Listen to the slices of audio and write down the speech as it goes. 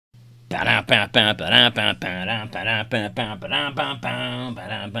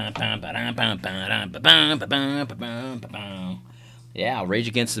Yeah, Rage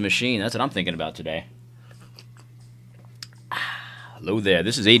Against the Machine. That's what I'm thinking about today. Hello there,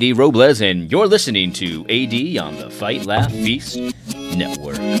 this is AD Robles, and you're listening to AD on the Fight, Laugh, Feast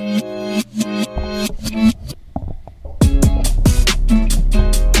Network.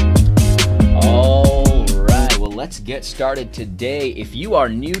 Alright, well, let's get started today. If you are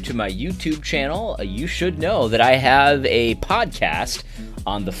new to my YouTube channel, you should know that I have a podcast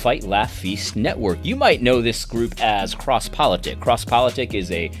on the Fight, Laugh, Feast Network. You might know this group as Cross Politic. Cross Politic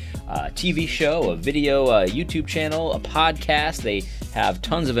is a TV show, a video, a YouTube channel, a podcast. They have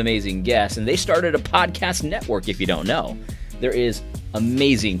tons of amazing guests, and they started a podcast network. If you don't know, there is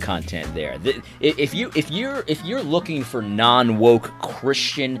amazing content there. If you're looking for non-woke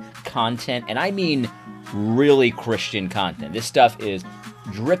Christian content, and I mean really Christian content, this stuff is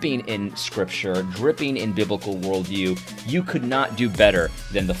dripping in scripture, dripping in biblical worldview. You could not do better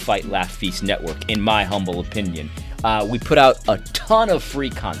than the Fight, Laugh, Feast Network, in my humble opinion. We put out a ton of free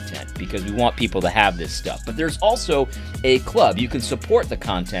content because we want people to have this stuff. But there's also a club. You can support the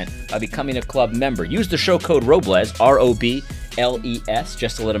content by becoming a club member. Use the show code ROBLES, ROBLES,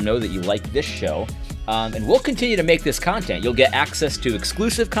 just to let them know that you like this show. And we'll continue to make this content. You'll get access to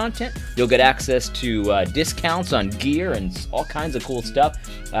exclusive content. You'll get access to discounts on gear and all kinds of cool stuff.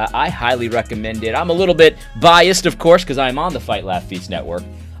 I highly recommend it. I'm a little bit biased, of course, because I'm on the Fight, Laugh, Feast Network.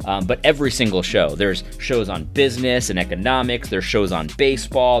 But every single show, there's shows on business and economics, there's shows on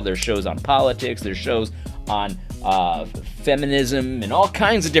baseball, there's shows on politics, there's shows on feminism and all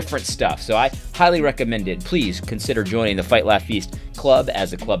kinds of different stuff. So I highly recommend it. Please consider joining the Fight, Laugh, Feast Club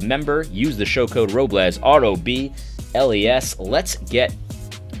as a club member. Use the show code ROBLES, ROBLES. Let's get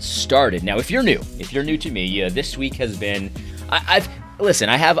started. Now, if you're new to me, this week has been, Listen,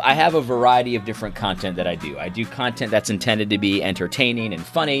 I have a variety of different content that I do. I do content that's intended to be entertaining and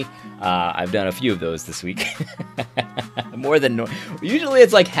funny. I've done a few of those this week. More than normal. Usually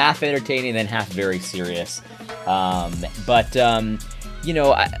it's like half entertaining and half very serious.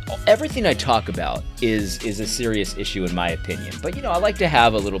 Everything I talk about is a serious issue in my opinion. But, I like to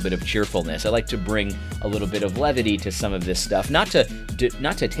have a little bit of cheerfulness. I like to bring a little bit of levity to some of this stuff. Not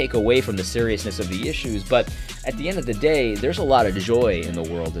to take away from the seriousness of the issues, but at the end of the day, there's a lot of joy in the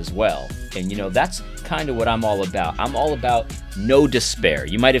world as well. And, that's kind of what I'm all about. I'm all about no despair.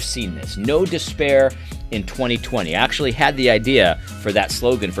 You might have seen this. No despair in 2020. I actually had the idea for that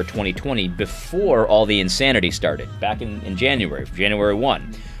slogan for 2020 before all the insanity started, back in January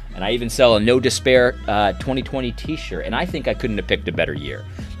 1. And I even sell a No Despair 2020 t-shirt. And I think I couldn't have picked a better year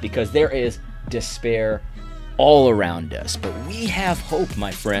because there is despair all around us. But we have hope,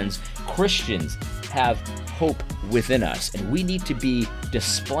 my friends. Christians have hope within us, and we need to be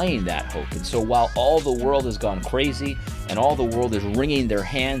displaying that hope. And so while all the world has gone crazy and all the world is wringing their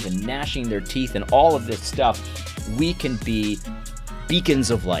hands and gnashing their teeth and all of this stuff, we can be beacons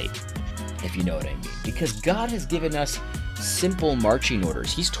of light, if you know what I mean. Because God has given us simple marching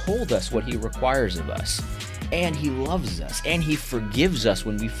orders. He's told us what He requires of us, and He loves us, and He forgives us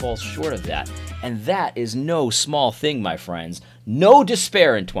when we fall short of that. And that is no small thing, my friends. No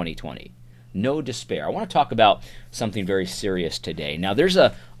despair in 2020. No despair. I want to talk about something very serious today. Now, there's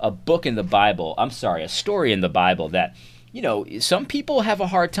a book in the Bible, a story in the Bible that, some people have a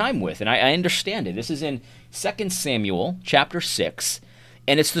hard time with, and I understand it. This is in 2 Samuel chapter 6,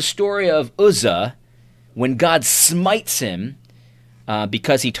 and it's the story of Uzzah when God smites him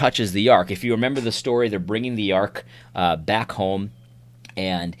because he touches the ark. If you remember the story, they're bringing the ark back home,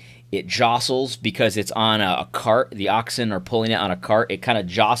 and it jostles because it's on a cart. The oxen are pulling it on a cart. It kind of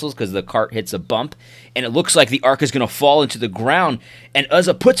jostles because the cart hits a bump, and it looks like the ark is going to fall into the ground. And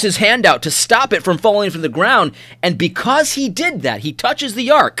Uzzah puts his hand out to stop it from falling from the ground, and because he did that, he touches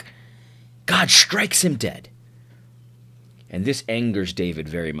the ark, God strikes him dead. And this angers David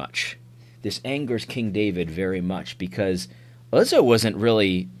very much. This angers King David very much because Uzzah wasn't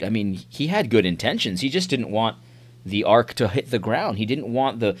really, he had good intentions. He just didn't want the ark to hit the ground. He didn't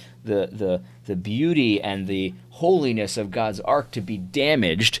want the beauty and the holiness of God's ark to be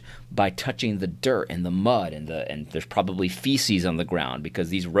damaged by touching the dirt and the mud and there's probably feces on the ground because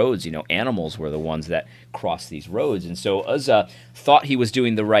these roads, animals were the ones that crossed these roads. And so Uzzah thought he was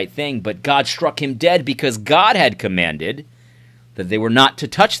doing the right thing, but God struck him dead because God had commanded that they were not to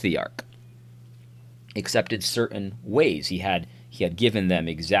touch the ark, except in certain ways. He had given them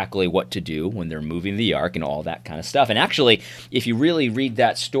exactly what to do when they're moving the ark and all that kind of stuff. And actually, if you really read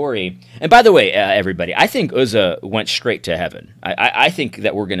that story, and by the way, everybody, I think Uzzah went straight to heaven. I think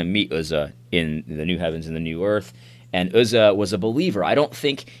that we're going to meet Uzzah in the new heavens and the new earth. And Uzzah was a believer. I don't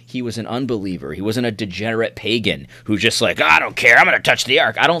think he was an unbeliever. He wasn't a degenerate pagan who's just like, I don't care, I'm going to touch the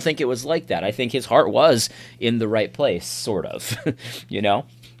ark. I don't think it was like that. I think his heart was in the right place, sort of, you know?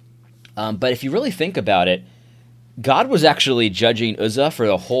 But if you really think about it, God was actually judging Uzzah for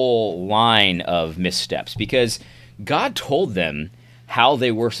the whole line of missteps, because God told them how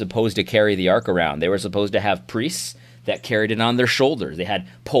they were supposed to carry the ark around. They were supposed to have priests that carried it on their shoulders. They had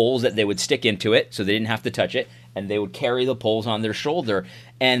poles that they would stick into it so they didn't have to touch it, and they would carry the poles on their shoulder.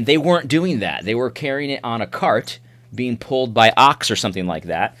 And they weren't doing that. They were carrying it on a cart being pulled by ox or something like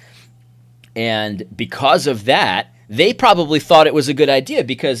that. And because of that, they probably thought it was a good idea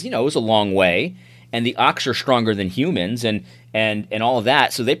because, you know, it was a long way, and the ox are stronger than humans and all of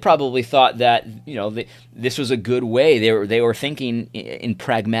that. So they probably thought that, you know, this was a good way. They were thinking in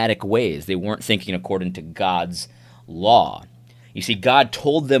pragmatic ways. They weren't thinking according to God's law. You see, God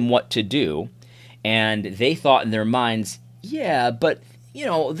told them what to do, and they thought in their minds, yeah, but, you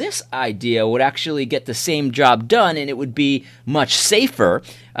know, this idea would actually get the same job done, and it would be much safer,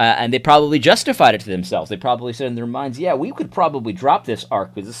 and they probably justified it to themselves. They probably said in their minds, yeah, we could probably drop this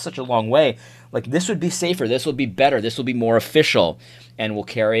ark because it's such a long way. Like, this would be safer, this would be better, this will be more official, and we'll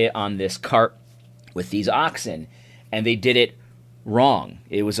carry it on this cart with these oxen. And they did it wrong.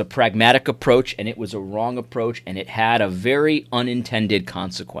 It was a pragmatic approach, and it was a wrong approach, and it had a very unintended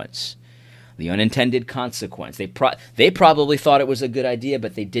consequence. The unintended consequence. They probably thought it was a good idea,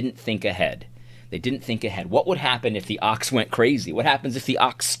 but they didn't think ahead. They didn't think ahead. What would happen if the ox went crazy? What happens if the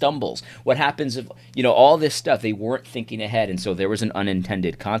ox stumbles? What happens if, you know, all this stuff? They weren't thinking ahead, and so there was an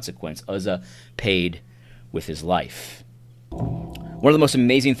unintended consequence. Uzzah paid with his life. One of the most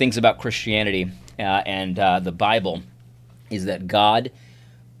amazing things about Christianity and the Bible is that God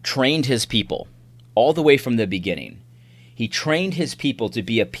trained his people all the way from the beginning. He trained his people to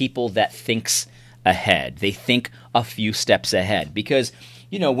be a people that thinks ahead. They think a few steps ahead because,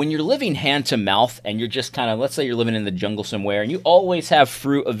 you know, when you're living hand to mouth and you're just kind of, let's say you're living in the jungle somewhere and you always have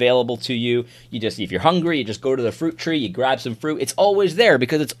fruit available to you. You just, if you're hungry, you just go to the fruit tree, you grab some fruit. It's always there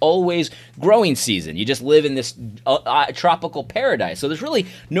because it's always growing season. You just live in this tropical paradise. So there's really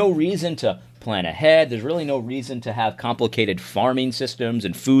no reason to plan ahead. There's really no reason to have complicated farming systems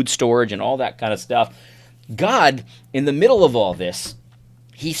and food storage and all that kind of stuff. God, in the middle of all this,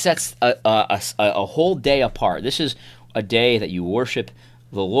 he sets a whole day apart. This is a day that you worship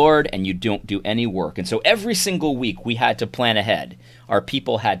the Lord and you don't do any work. And so every single week we had to plan ahead. Our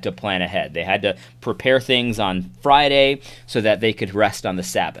people had to plan ahead. They had to prepare things on Friday so that they could rest on the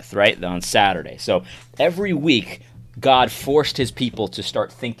Sabbath, right? On Saturday. So every week God forced his people to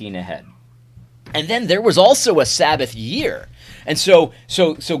start thinking ahead. And then there was also a Sabbath year. And so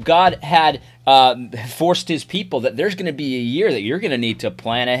God had forced his people that there's going to be a year that you're going to need to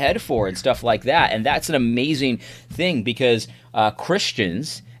plan ahead for and stuff like that. And that's an amazing thing because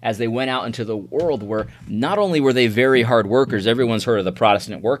Christians, as they went out into the world, were not only were they very hard workers, everyone's heard of the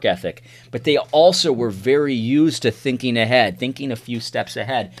Protestant work ethic, but they also were very used to thinking ahead, thinking a few steps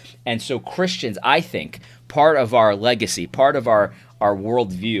ahead. And so Christians, I think, part of our legacy, part of our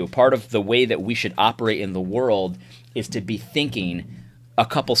worldview, part of the way that we should operate in the world is to be thinking a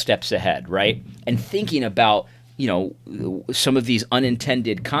couple steps ahead, right? And thinking about, you know, some of these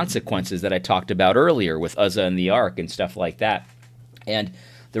unintended consequences that I talked about earlier with Uzzah and the ark and stuff like that. And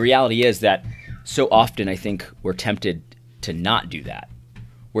the reality is that so often I think we're tempted to not do that.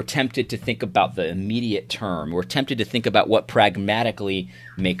 We're tempted to think about the immediate term. We're tempted to think about what pragmatically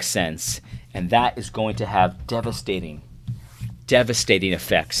makes sense. And that is going to have devastating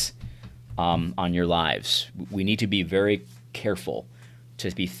effects on your lives. We need to be very careful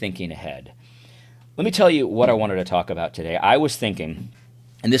to be thinking ahead. Let me tell you what I wanted to talk about today. I was thinking,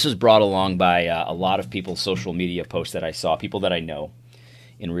 and this was brought along by a lot of people's social media posts that I saw, people that I know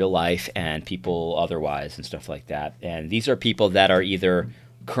in real life and people otherwise and stuff like that. And these are people that are either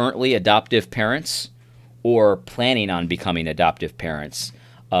currently adoptive parents or planning on becoming adoptive parents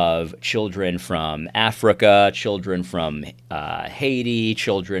of children from Africa, children from Haiti,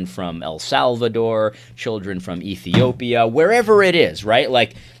 children from El Salvador, children from Ethiopia, wherever it is, right?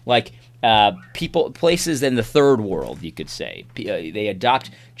 Like people, places in the third world, you could say. They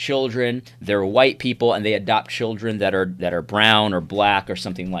adopt children. They're white people, and they adopt children that are brown or black or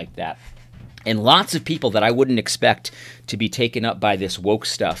something like that. And lots of people that I wouldn't expect to be taken up by this woke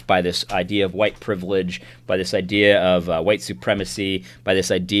stuff, by this idea of white privilege, by this idea of white supremacy, by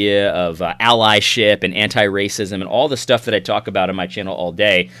this idea of allyship and anti-racism and all the stuff that I talk about on my channel all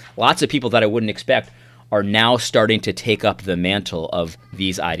day, lots of people that I wouldn't expect are now starting to take up the mantle of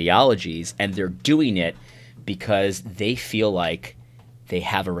these ideologies, and they're doing it because they feel like they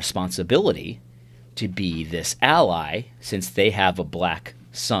have a responsibility to be this ally since they have a black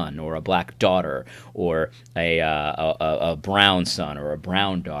son or a black daughter or a brown son or a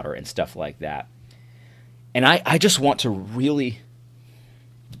brown daughter and stuff like that. And I just want to really,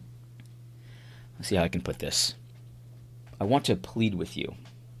 let's see how I can put this. I want to plead with you.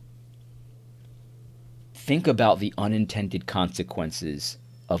 Think about the unintended consequences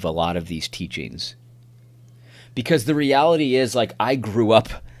of a lot of these teachings. Because the reality is, like, I grew up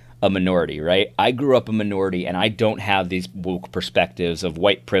a minority, right? I grew up a minority, and I don't have these woke perspectives of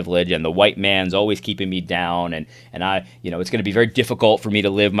white privilege, and the white man's always keeping me down, and I, it's going to be very difficult for me to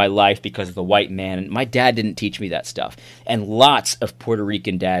live my life because of the white man. And my dad didn't teach me that stuff. And lots of Puerto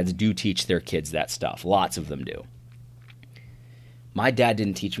Rican dads do teach their kids that stuff. Lots of them do. My dad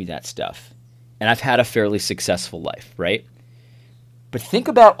didn't teach me that stuff. And I've had a fairly successful life, right? But think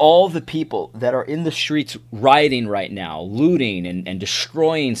about all the people that are in the streets rioting right now, looting and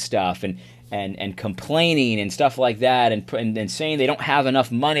destroying stuff and complaining and stuff like that and saying they don't have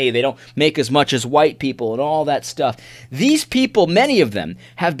enough money, they don't make as much as white people and all that stuff. These people, many of them,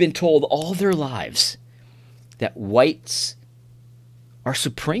 have been told all their lives that whites are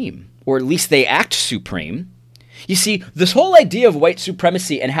supreme, or at least they act supreme. You see, this whole idea of white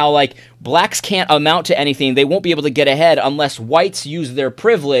supremacy and how, like, blacks can't amount to anything, they won't be able to get ahead unless whites use their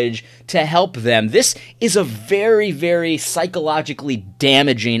privilege to help them. This is a very, very psychologically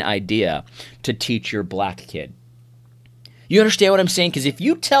damaging idea to teach your black kid. You understand what I'm saying? Because if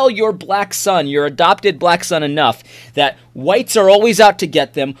you tell your black son, your adopted black son, enough that whites are always out to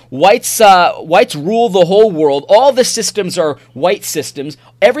get them, whites rule the whole world, all the systems are white systems,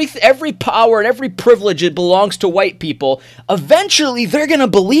 every power and every privilege, it belongs to white people, eventually they're going to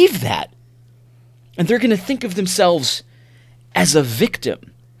believe that. And they're going to think of themselves as a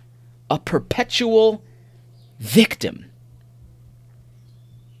victim, a perpetual victim.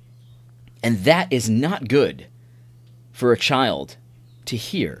 And that is not good for a child to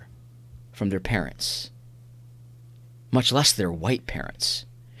hear from their parents, much less their white parents.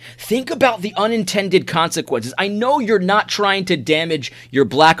 Think about the unintended consequences. I know you're not trying to damage your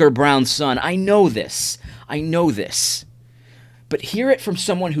black or brown son. I know this. I know this. But hear it from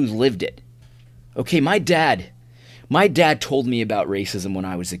someone who's lived it. Okay, my dad told me about racism when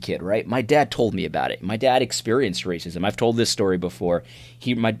I was a kid, right? My dad told me about it. My dad experienced racism. I've told this story before.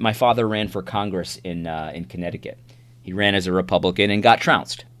 My father ran for Congress in Connecticut. He ran as a Republican and got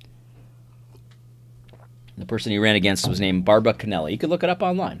trounced. The person he ran against was named Barbara Kennelly. You could look it up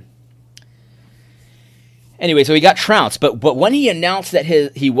online. Anyway, so he got trounced. But when he announced that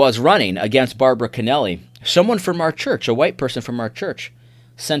he was running against Barbara Kennelly, someone from our church, a white person from our church,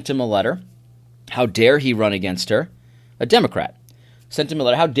 sent him a letter. How dare he run against her? A Democrat sent him a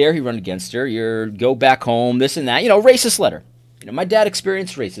letter. How dare he run against her? Go back home, this and that. Racist letter. My dad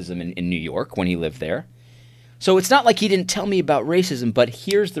experienced racism in New York when he lived there. So it's not like he didn't tell me about racism, but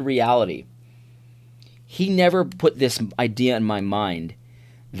here's the reality. He never put this idea in my mind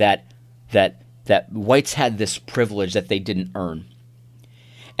that whites had this privilege that they didn't earn,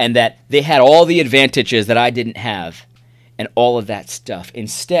 and that they had all the advantages that I didn't have, and all of that stuff.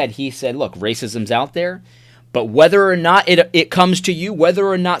 Instead, he said, look, racism's out there, but whether or not it comes to you, whether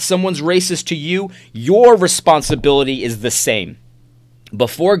or not someone's racist to you, your responsibility is the same.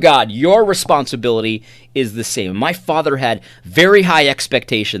 Before God, your responsibility is the same. My father had very high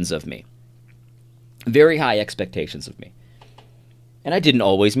expectations of me. Very high expectations of me. And I didn't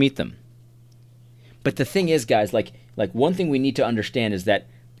always meet them. But the thing is, guys, like one thing we need to understand is that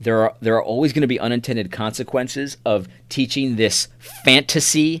there are always going to be unintended consequences of teaching this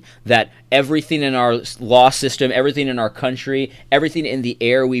fantasy that everything in our law system, everything in our country, everything in the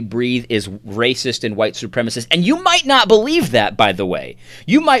air we breathe is racist and white supremacist. And you might not believe that, by the way.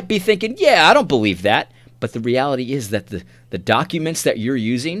 You might be thinking, yeah, I don't believe that. But the reality is that the documents that you're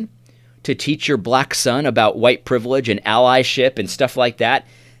using to teach your black son about white privilege and allyship and stuff like that,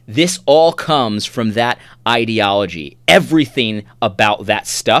 this all comes from that ideology. Everything about that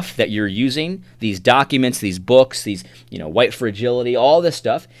stuff that you're using, these documents, these books, these, white fragility, all this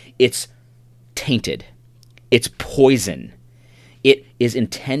stuff, it's tainted. It's poison. It is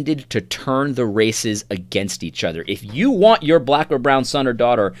intended to turn the races against each other. If you want your black or brown son or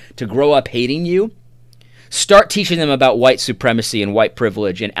daughter to grow up hating you, start teaching them about white supremacy and white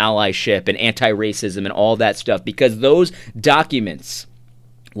privilege and allyship and anti-racism and all that stuff, because those documents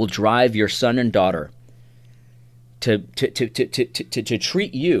will drive your son and daughter to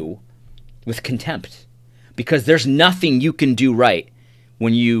treat you with contempt, because there's nothing you can do right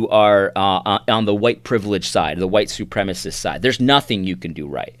when you are on the white privilege side, the white supremacist side. There's nothing you can do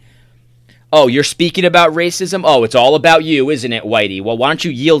right. Oh, you're speaking about racism? Oh, it's all about you, isn't it, Whitey? Well, why don't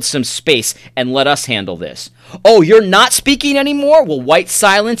you yield some space and let us handle this? Oh, you're not speaking anymore? Well, white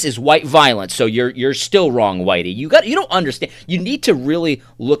silence is white violence, so you're still wrong, Whitey. You don't understand. You need to really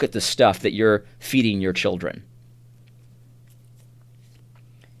look at the stuff that you're feeding your children.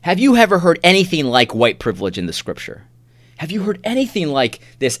 Have you ever heard anything like white privilege in the scripture? Have you heard anything like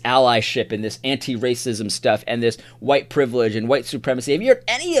this allyship and this anti-racism stuff and this white privilege and white supremacy? Have you heard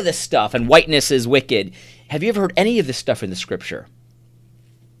any of this stuff and whiteness is wicked? Have you ever heard any of this stuff in the scripture?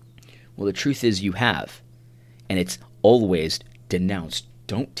 Well, the truth is you have. And it's always denounced.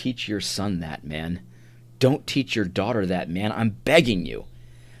 Don't teach your son that, man. Don't teach your daughter that, man. I'm begging you.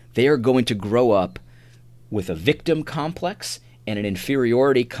 They are going to grow up with a victim complex and an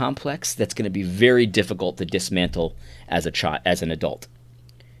inferiority complex that's going to be very difficult to dismantle as an adult.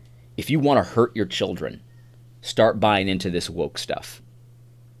 If you want to hurt your children, start buying into this woke stuff.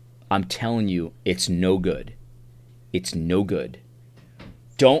 I'm telling you, it's no good. It's no good.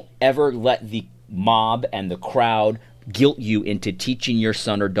 Don't ever let the mob and the crowd guilt you into teaching your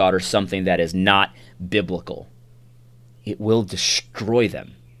son or daughter something that is not biblical. It will destroy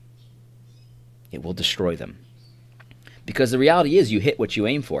them. It will destroy them. Because the reality is you hit what you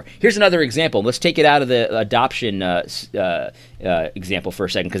aim for. Here's another example. Let's take it out of the adoption example for a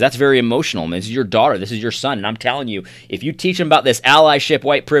second, because that's very emotional. This is your daughter. This is your son. And I'm telling you, if you teach them about this allyship,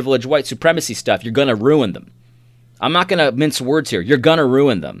 white privilege, white supremacy stuff, you're going to ruin them. I'm not going to mince words here. You're going to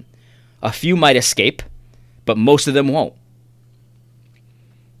ruin them. A few might escape, but most of them won't.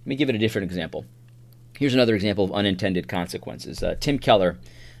 Let me give it a different example. Here's another example of unintended consequences. Tim Keller,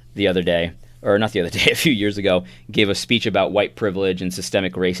 the other day, or not the other day, a few years ago, gave a speech about white privilege and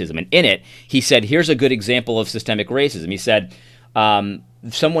systemic racism. And in it, he said, here's a good example of systemic racism. He said,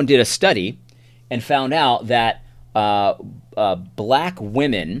 someone did a study and found out that black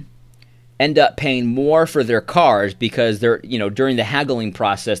women end up paying more for their cars because they're, during the haggling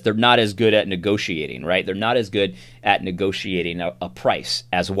process, they're not as good at negotiating, right? They're not as good at negotiating a price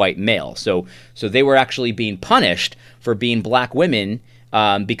as white males. So they were actually being punished for being black women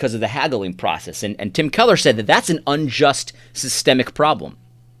because of the haggling process. And Tim Keller said that that's an unjust systemic problem.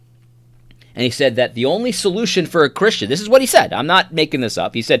 And he said that the only solution for a Christian, this is what he said, I'm not making this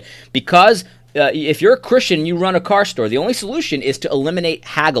up. He said, because if you're a Christian and you run a car store, the only solution is to eliminate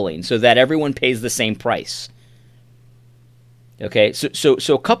haggling so that everyone pays the same price. Okay, so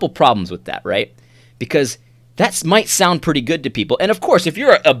a couple problems with that, right? Because that might sound pretty good to people. And of course, if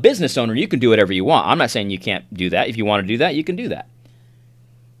you're a business owner, you can do whatever you want. I'm not saying you can't do that. If you want to do that, you can do that.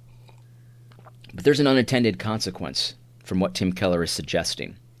 But there's an unintended consequence from what Tim Keller is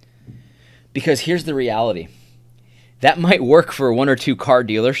suggesting. Because here's the reality. That might work for one or two car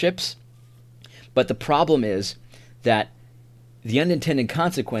dealerships, but the problem is that the unintended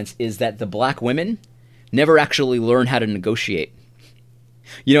consequence is that the black women never actually learn how to negotiate.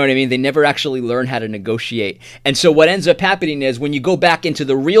 You know what I mean? They never actually learn how to negotiate. And so what ends up happening is when you go back into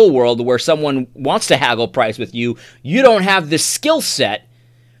the real world where someone wants to haggle price with you, you don't have the skill set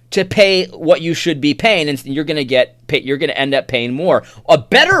to pay what you should be paying, and you're going to end up paying more. A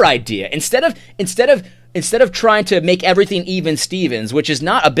better idea, instead of trying to make everything even Stevens, which is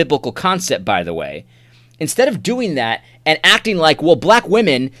not a biblical concept, by the way, instead of doing that and acting like, well, black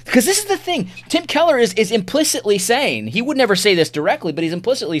women, because this is the thing, Tim Keller is implicitly saying, he would never say this directly, but he's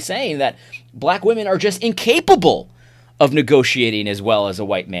implicitly saying that black women are just incapable of negotiating as well as a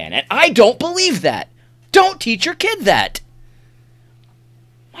white man. And I don't believe that. Don't teach your kid that.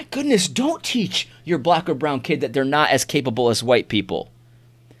 My goodness, don't teach your black or brown kid that they're not as capable as white people.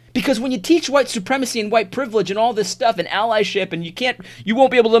 Because when you teach white supremacy and white privilege and all this stuff and allyship, and you won't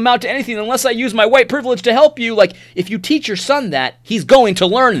be able to amount to anything unless I use my white privilege to help you, like if you teach your son that, he's going to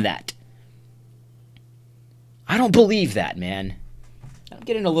learn that. I don't believe that, man. I'm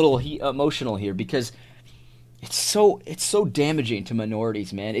getting a little emotional here because it's so damaging to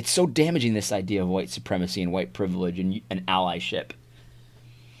minorities, man. It's so damaging, this idea of white supremacy and white privilege and allyship.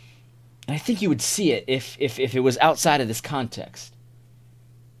 And I think you would see it if it was outside of this context.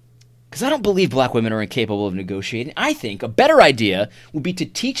 Because I don't believe black women are incapable of negotiating. I think a better idea would be to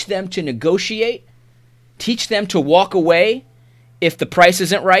teach them to negotiate, teach them to walk away if the price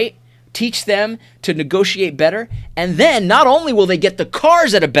isn't right, teach them to negotiate better, and then not only will they get the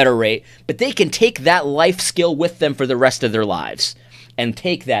cars at a better rate, but they can take that life skill with them for the rest of their lives. And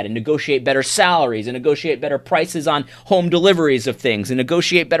take that and negotiate better salaries and negotiate better prices on home deliveries of things and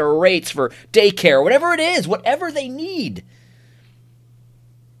negotiate better rates for daycare, whatever it is, whatever they need.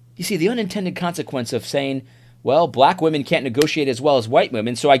 You see, the unintended consequence of saying, well, black women can't negotiate as well as white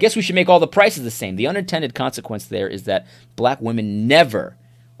women, so I guess we should make all the prices the same. The unintended consequence there is that black women never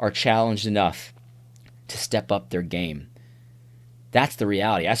are challenged enough to step up their game. That's the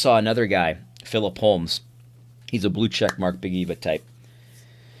reality. I saw another guy, Philip Holmes. He's a blue check mark Big Eva type.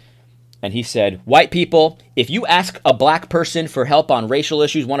 And he said, white people, if you ask a black person for help on racial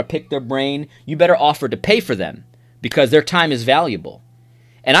issues, want to pick their brain, you better offer to pay for them because their time is valuable.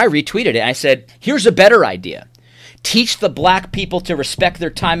 And I retweeted it. I said, here's a better idea. Teach the black people to respect their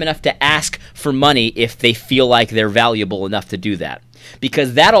time enough to ask for money if they feel like they're valuable enough to do that.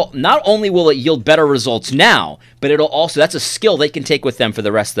 Because that'll not only will it yield better results now, but it'll also, that's a skill they can take with them for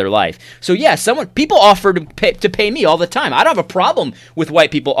the rest of their life. So yeah, people offer to pay me all the time. I don't have a problem with white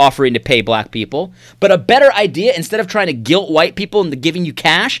people offering to pay black people, but a better idea, instead of trying to guilt white people into giving you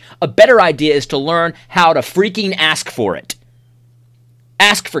cash, a better idea is to learn how to freaking ask for it.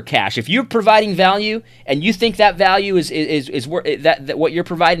 Ask for cash. If you're providing value and you think that value is worth that what you're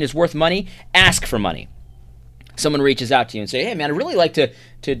providing is worth money, ask for money. Someone reaches out to you and say, hey man, I'd really like to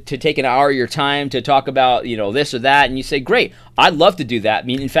take an hour of your time to talk about, this or that, and you say, great, I'd love to do that. I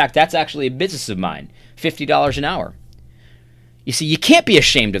mean, in fact, that's actually a business of mine, $50 an hour. You see, you can't be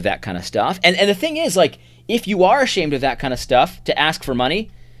ashamed of that kind of stuff. And the thing is, like, if you are ashamed of that kind of stuff to ask for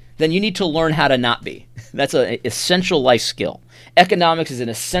money, then you need to learn how to not be. That's an essential life skill. Economics is an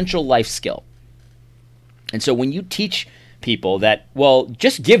essential life skill. And so when you teach people that, well,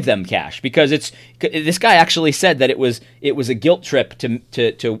 just give them cash, because this guy actually said that it was a guilt trip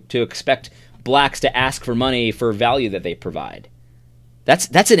to expect blacks to ask for money for value that they provide.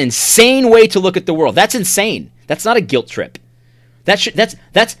 That's an insane way to look at the world. That's insane. That's not a guilt trip.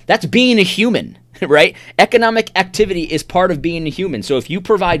 That's being a human, right? Economic activity is part of being a human. So if you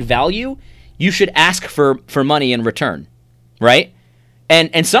provide value, you should ask for money in return, right?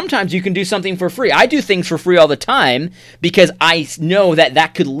 And sometimes you can do something for free. I do things for free all the time because I know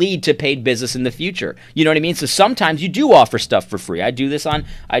that could lead to paid business in the future. You know what I mean? So sometimes you do offer stuff for free. I do this all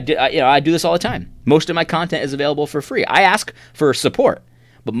the time. Most of my content is available for free. I ask for support,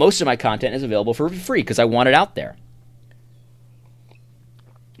 but most of my content is available for free because I want it out there.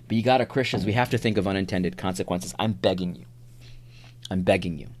 But you gotta, Christians, we have to think of unintended consequences. I'm begging you. I'm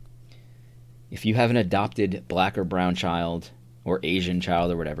begging you. If you have an adopted black or brown child, or Asian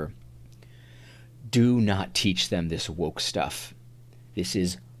child or whatever, do not teach them this woke stuff. This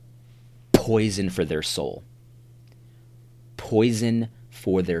is poison for their soul. Poison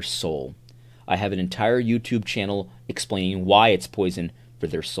for their soul. I have an entire YouTube channel explaining why it's poison for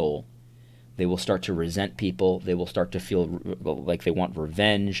their soul. They will start to resent people. They will start to feel like they want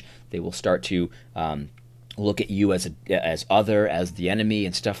revenge. They will start to look at you as the enemy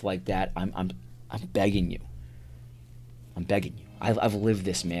and stuff like that. I'm begging you. I'm begging you. I've lived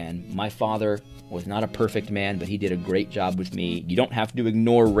this, man. My father was not a perfect man, but he did a great job with me. You don't have to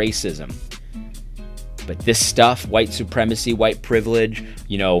ignore racism. But this stuff, white supremacy, white privilege,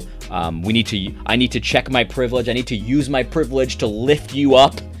 I need to check my privilege. I need to use my privilege to lift you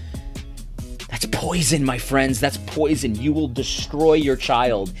up. That's poison, my friends. That's poison. You will destroy your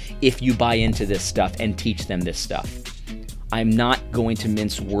child if you buy into this stuff and teach them this stuff. I'm not going to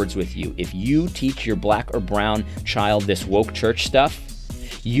mince words with you. If you teach your black or brown child this woke church stuff,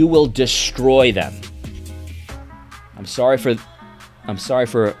 you will destroy them. I'm sorry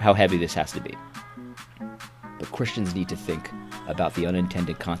for how heavy this has to be. But Christians need to think about the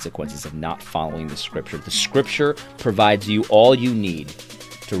unintended consequences of not following the Scripture. The Scripture provides you all you need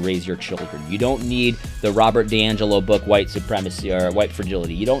to raise your children. You don't need the Robert DiAngelo book, White Supremacy or White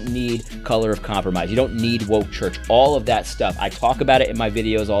Fragility. You don't need Color of Compromise. You don't need woke church. All of that stuff. I talk about it in my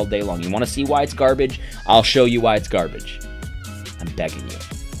videos all day long. You want to see why it's garbage? I'll show you why it's garbage. I'm begging you.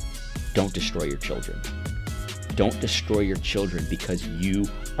 Don't destroy your children. Don't destroy your children because you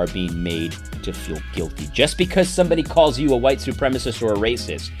are being made to feel guilty. Just because somebody calls you a white supremacist or a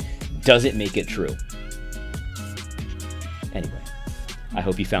racist doesn't make it true. Anyway. I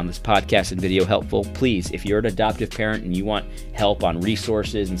hope you found this podcast and video helpful. Please, if you're an adoptive parent and you want help on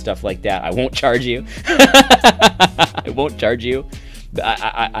resources and stuff like that, I won't charge you. I won't charge you.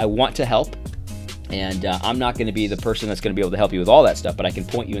 I want to help, and I'm not going to be the person that's going to be able to help you with all that stuff, but I can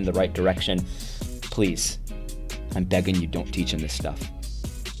point you in the right direction. Please, I'm begging you, don't teach them this stuff.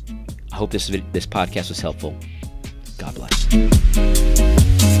 I hope this podcast was helpful. God bless.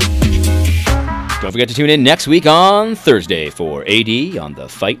 Don't forget to tune in next week on Thursday for AD on the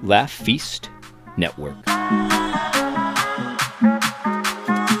Fight, Laugh, Feast Network.